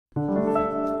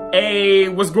Hey,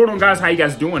 what's going on, guys? How you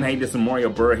guys doing? Hey, this is Mario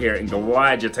Burr here, and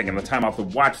glad you're taking the time out to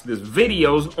watch this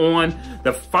videos on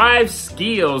the 5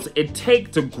 skills it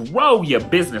takes to grow your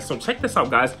business. So check this out,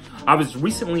 guys. I was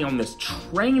recently on this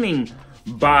training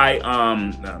by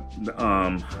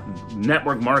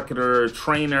network marketer,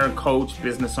 trainer, coach,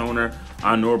 business owner,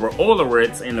 Norbert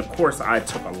Orlewitz, and of course I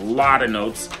took a lot of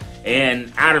notes.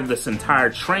 And out of this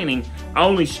entire training, I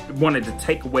only wanted to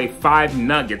take away 5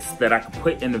 nuggets that I could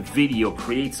put in the video,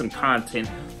 create some content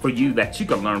for you that you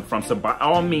can learn from. So by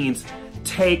all means,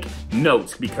 take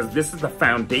notes, because this is the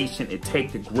foundation it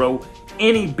takes to grow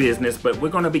any business. But we're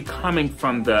going to be coming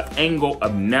from the angle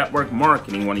of network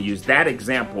marketing. I want to use that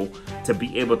example to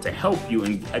be able to help you.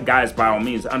 And guys, by all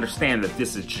means, understand that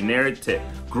this is generic to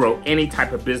grow any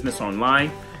type of business online.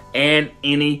 And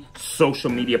any social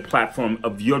media platform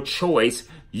of your choice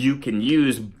you can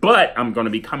use, but I'm going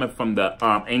to be coming from the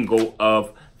angle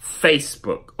of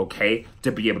Facebook, okay,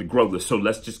 to be able to grow this. So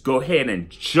let's just go ahead and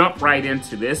jump right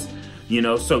into this.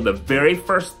 So the very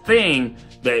first thing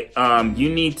that you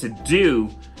need to do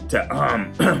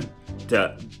to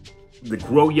to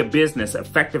grow your business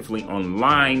effectively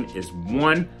online is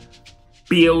 1,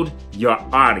 build your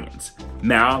audience.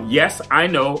 Now, yes, I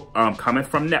know, coming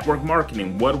from network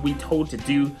marketing, what are we told to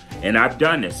do? And I've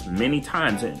done this many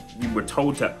times. And we were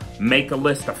told to make a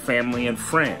list of family and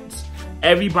friends,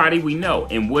 everybody we know.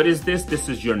 And what is this? This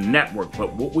is your network.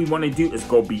 But what we want to do is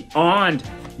go beyond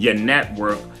your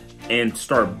network and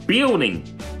start building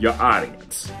your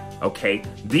audience. Okay,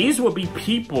 these will be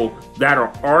people that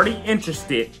are already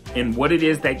interested in what it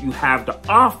is that you have to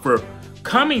offer,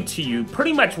 coming to you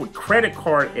pretty much with credit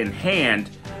card in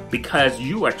hand, because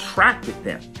you attracted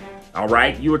them. All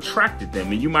right, you attracted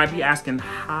them, and you might be asking,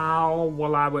 what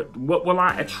will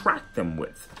I attract them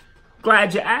with?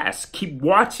 Glad you asked. Keep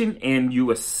watching and you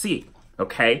will see.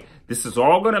 Okay, this is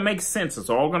all going to make sense. It's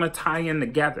all going to tie in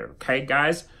together. Okay,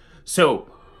 guys. So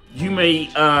you may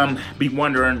be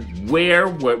wondering where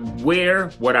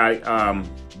would I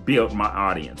build my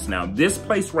audience? Now, this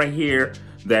place right here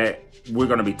that we're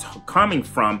going to be coming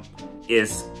from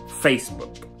is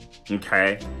Facebook.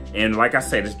 Okay, and like I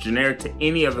said, it's generic to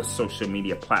any of the social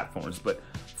media platforms, but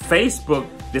Facebook,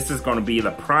 this is going to be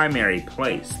the primary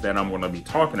place that I'm going to be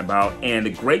talking about. And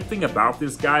the great thing about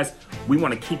this, guys, we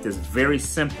want to keep this very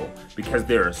simple, because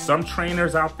there are some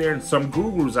trainers out there and some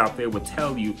gurus out there will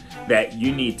tell you that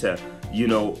you need to,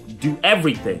 do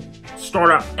everything, start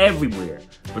out everywhere.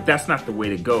 But that's not the way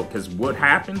to go, because what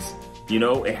happens,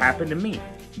 it happened to me.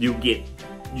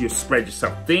 You spread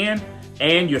yourself thin,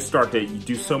 and you start to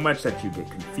do so much that you get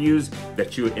confused,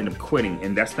 that you end up quitting.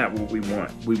 And that's not what we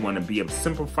want. We want to be able to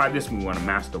simplify this. We want to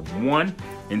master one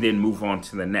and then move on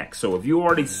to the next. So if you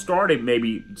already started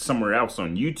maybe somewhere else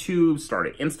on YouTube,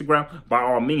 started Instagram, by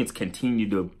all means, continue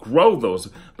to grow those.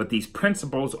 But these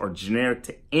principles are generic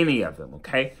to any of them,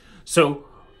 okay? So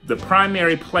the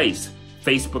primary place,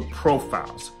 Facebook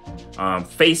profiles,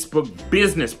 Facebook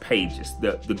business pages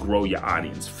to grow your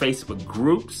audience, Facebook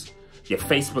groups, your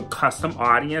Facebook custom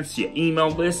audience, your email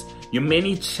list, your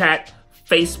mini chat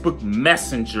Facebook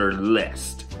Messenger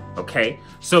list, okay?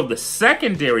 So the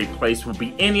secondary place will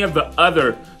be any of the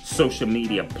other social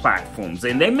media platforms,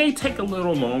 and they may take a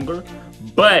little longer,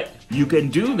 but you can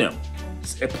do them.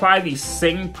 Apply these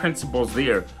same principles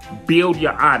there, build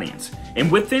your audience. And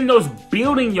within those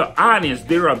building your audience,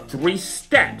 there are 3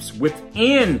 steps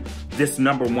within this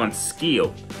number 1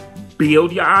 skill.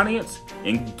 Build your audience,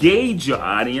 engage your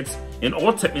audience, and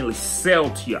ultimately sell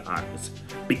to your audience.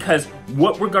 Because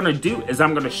what we're going to do is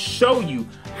I'm going to show you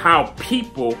how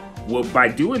people will, by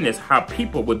doing this, how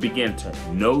people would begin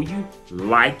to know you,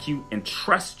 like you, and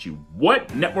trust you.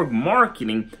 What network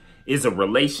marketing is a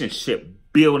relationship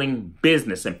building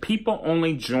business, and people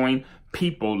only join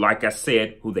people, like I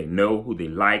said, who they know, who they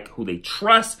like, who they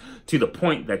trust, to the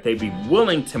point that they be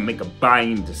willing to make a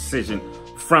buying decision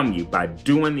from you by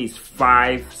doing these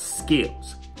 5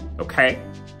 skills. Okay?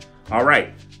 All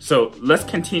right. So let's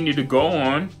continue to go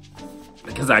on,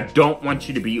 because I don't want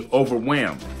you to be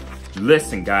overwhelmed.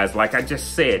 Listen, guys, like I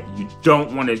just said, you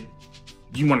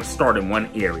want to start in one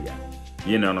area.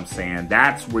 You know what I'm saying?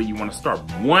 That's where you want to start.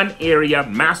 One area,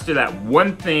 master that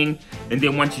one thing, and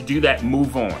then once you do that,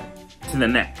 move on to the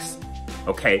next.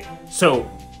 Okay, so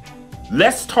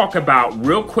let's talk about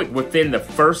real quick within the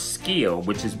first skill,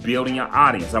 which is building your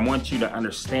audience. I want you to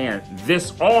understand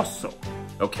this also,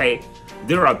 okay?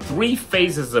 There are 3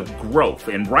 phases of growth,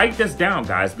 and write this down,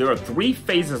 guys. There are 3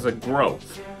 phases of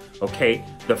growth, okay?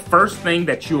 The first thing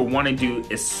that you'll want to do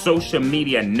is social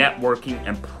media networking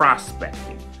and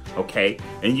prospecting. Okay,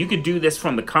 and you could do this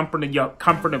from the comfort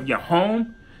of your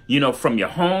home. from your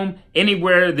home,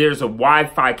 anywhere there's a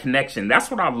Wi-Fi connection. That's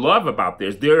what I love about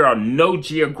this. There are no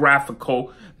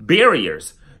geographical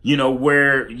barriers,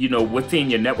 where, within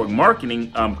your network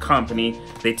marketing company,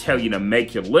 they tell you to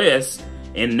make your list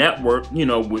and network,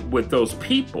 with those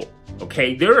people.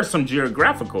 Okay, there are some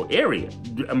geographical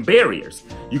barriers.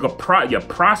 You can your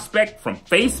prospect from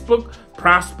Facebook,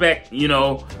 prospect,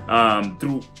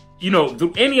 through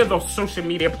any of those social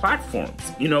media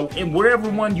platforms, and wherever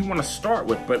one you want to start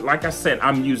with. But like I said,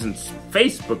 I'm using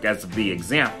Facebook as the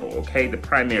example, okay, the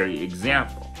primary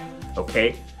example,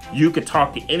 okay? You could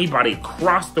talk to anybody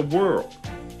across the world,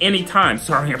 anytime.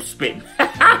 Sorry, I'm spitting.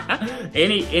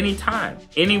 Anytime,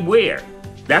 anywhere.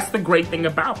 That's the great thing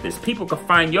about this. People can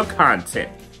find your content,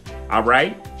 all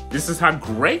right? This is how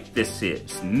great this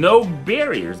is. No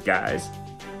barriers, guys,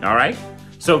 all right?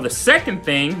 So the second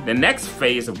thing, the next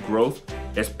phase of growth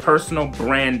is personal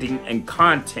branding and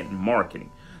content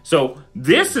marketing. So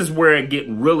this is where it gets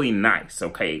really nice,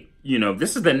 okay?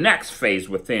 This is the next phase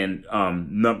within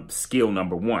skill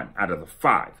number 1 out of the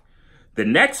 5. The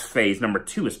next phase, number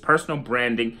 2, is personal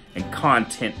branding and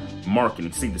content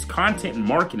marketing. See, this content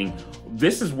marketing,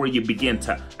 this is where you begin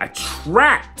to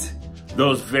attract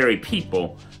those very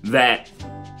people that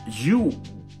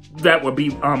would be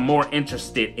more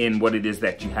interested in what it is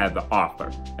that you have to offer.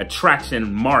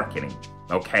 Attraction marketing,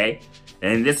 okay?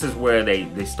 And this is where they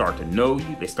start to know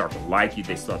you, they start to like you,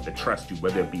 they start to trust you,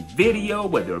 whether it be video,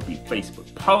 whether it be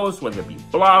Facebook posts, whether it be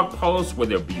blog posts,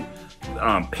 whether it be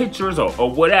pictures or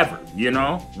whatever,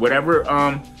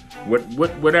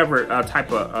 whatever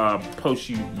type of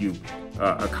post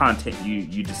content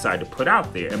you decide to put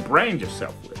out there and brand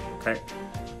yourself with, okay?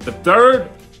 The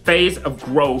third phase of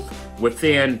growth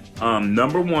within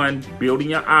number 1,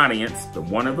 building your audience, the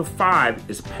one of the 5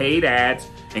 is paid ads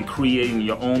and creating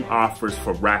your own offers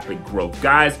for rapid growth.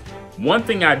 Guys, one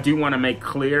thing I do want to make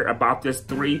clear about this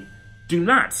 3, do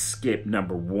not skip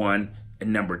number 1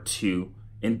 and number 2,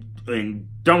 and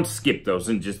don't skip those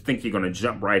and just think you're going to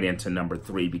jump right into number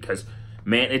 3, because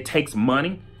man, it takes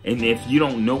money. And if you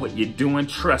don't know what you're doing,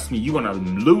 trust me, you're going to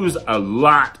lose a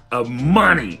lot of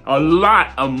money, a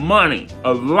lot.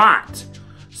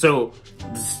 So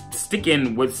stick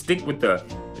with the,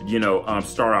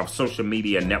 start off social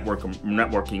media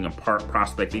networking and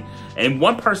prospecting. And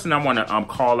one person I want to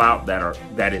call out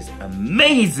that is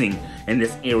amazing in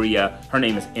this area, her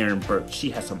name is Erin Birch. She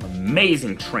has some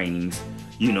amazing trainings,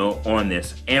 on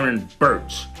this. Erin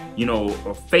Birch,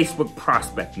 Facebook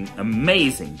prospecting,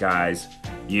 amazing, guys,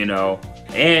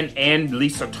 and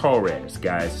Lisa Torres,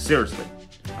 guys, seriously.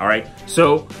 All right,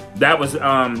 so that was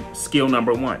skill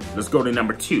number 1. Let's go to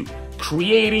number 2.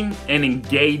 Creating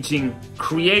engaging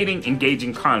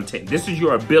content. This is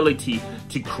your ability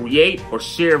to create or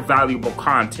share valuable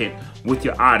content with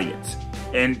your audience.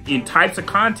 And in types of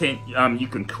content you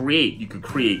can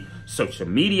create social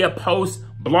media posts,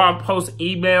 blog posts,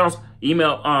 emails,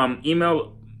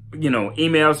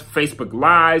 Facebook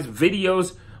Lives,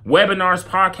 videos, webinars,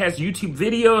 podcasts, YouTube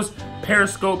videos,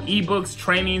 Periscope, ebooks,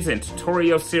 trainings, and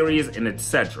tutorial series, and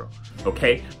etc.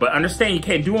 Okay, but understand you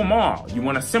can't do them all. You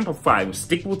want to simplify them.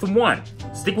 Stick with one.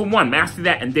 Master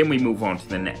that, and then we move on to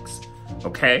the next.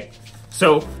 Okay,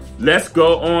 so let's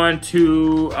go on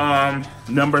to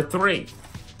number 3.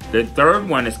 The third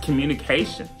one is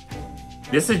communication.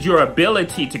 This is your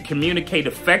ability to communicate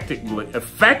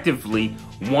effectively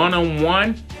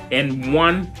one-on-one and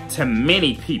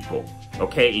one-to-many people.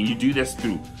 Okay, and you do this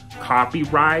through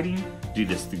copywriting, do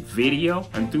this through video,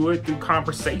 and do it through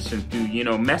conversation,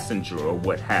 through, Messenger or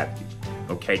what have you.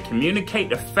 Okay,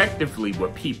 communicate effectively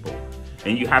with people.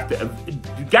 And you got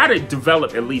to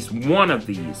develop at least one of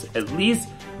these. At least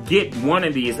get one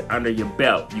of these under your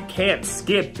belt. You can't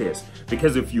skip this,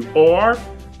 because if you are,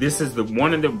 this is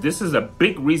a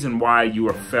big reason why you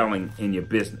are failing in your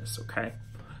business, okay?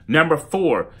 Number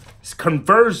 4 is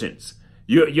conversions.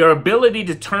 Your ability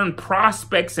to turn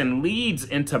prospects and leads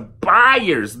into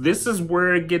buyers. This is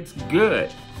where it gets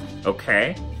good,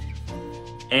 okay?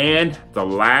 And the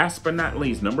last but not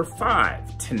least, number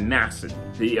 5, tenacity.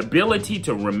 The ability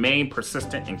to remain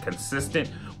persistent and consistent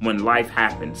when life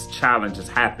happens, challenges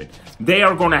happen. They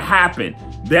are going to happen.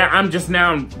 I'm just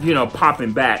now,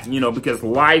 popping back, because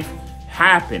life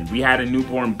happened. We had a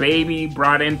newborn baby,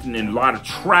 brought in a lot of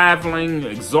traveling,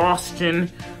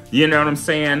 exhaustion, you know what I'm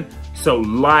saying? So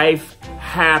life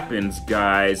happens,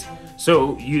 guys.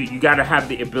 So you got to have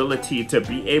the ability to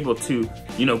be able to,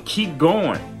 keep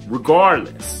going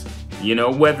regardless,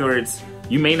 whether it's,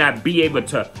 you may not be able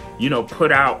to,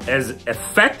 put out as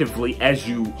effectively as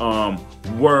you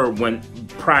were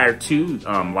prior to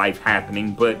life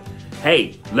happening, but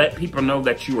hey, let people know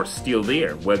that you are still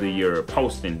there, whether you're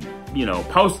posting,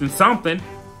 posting something,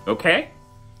 okay?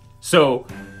 So,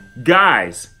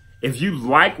 guys, if you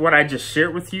like what I just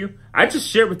shared with you, I just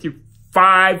shared with you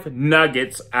 5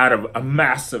 nuggets out of a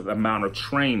massive amount of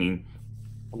training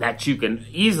that you can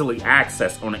easily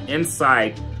access on the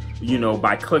inside,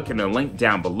 by clicking the link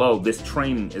down below. This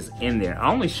training is in there.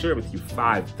 I only shared with you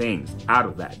 5 things out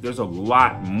of that. There's a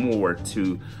lot more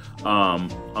to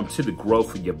the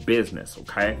growth of your business,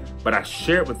 okay? But I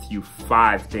shared with you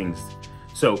 5 things.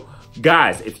 So,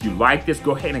 guys, if you like this,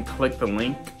 go ahead and click the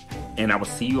link, and I will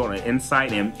see you on the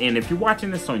inside. And if you're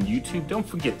watching this on YouTube, don't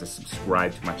forget to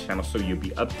subscribe to my channel so you'll be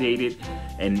updated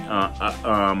and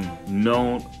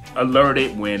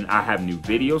alerted when I have new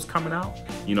videos coming out.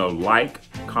 Like,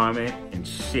 comment, and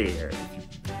share.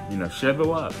 Share the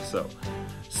love. So,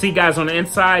 see you guys on the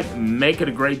inside. Make it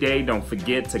a great day. Don't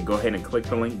forget to go ahead and click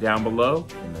the link down below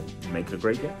and make it a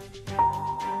great day.